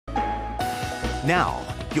Now,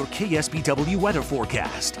 your KSBW weather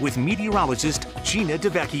forecast with meteorologist Gina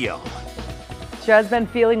DeVecchio. Sure has been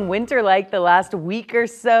feeling winter-like the last week or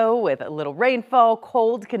so with a little rainfall,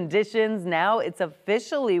 cold conditions. Now it's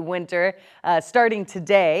officially winter starting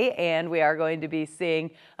today, and we are going to be seeing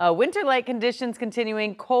winter-like conditions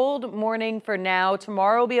continuing. Cold morning for now.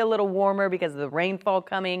 Tomorrow will be a little warmer because of the rainfall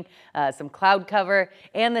coming, some cloud cover,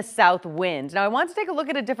 and the south wind. Now I want to take a look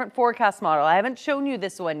at a different forecast model. I haven't shown you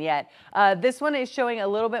this one yet. This one is showing a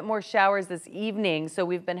little bit more showers this evening, so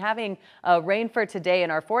we've been having rain for today in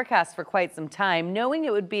our forecast for quite some time, knowing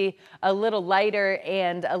it would be a little lighter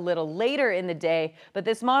and a little later in the day, but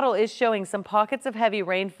this model is showing some pockets of heavy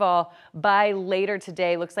rainfall by later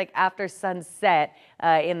today. Looks like after sunset,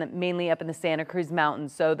 mainly up in the Santa Cruz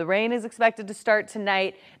Mountains. So the rain is expected to start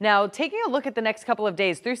tonight. Now, taking a look at the next couple of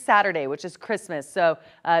days through Saturday, which is Christmas. So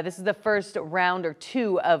this is the first round or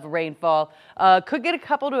two of rainfall. Could get a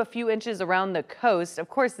couple to a few inches around the coast. Of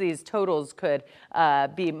course, these totals could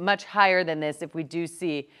be much higher than this if we do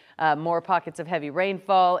see more pockets of heavy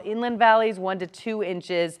rainfall. Inland valleys 1 to 2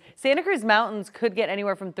 inches. Santa Cruz Mountains could get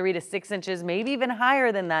anywhere from 3 to 6 inches, maybe even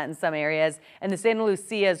higher than that in some areas. And the Santa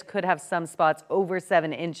Lucias could have some spots over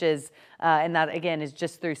 7 inches. And that again is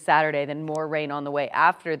just through Saturday, then more rain on the way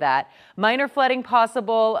after that. Minor flooding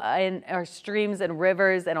possible in our streams and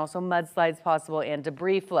rivers, and also mudslides possible and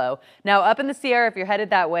debris flow. Now up in the Sierra, if you're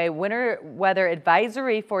headed that way, winter weather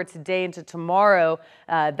advisory for today into tomorrow.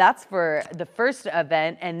 That's for the first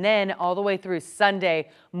event, and then all the way through Sunday,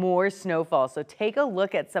 more snowfall. So take a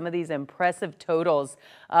look at some of these impressive totals.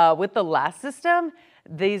 With the last system,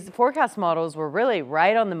 these forecast models were really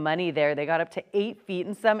right on the money there. They got up to 8 feet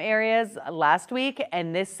in some areas last week.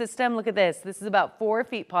 And this system, look at this. This is about 4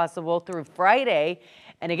 feet possible through Friday.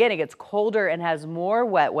 And again, it gets colder and has more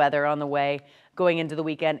wet weather on the way going into the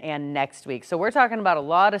weekend and next week. So we're talking about a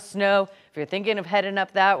lot of snow. If you're thinking of heading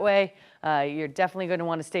up that way, you're definitely going to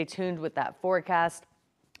want to stay tuned with that forecast,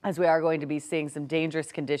 as we are going to be seeing some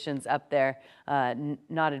dangerous conditions up there.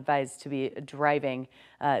 Not advised to be driving,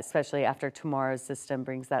 especially after tomorrow's system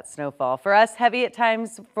brings that snowfall. For us, heavy at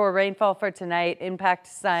times for rainfall for tonight, impact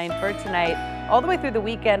sign for tonight, all the way through the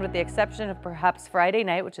weekend with the exception of perhaps Friday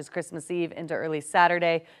night, which is Christmas Eve, into early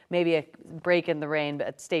Saturday, maybe a break in the rain,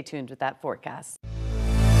 but stay tuned with that forecast.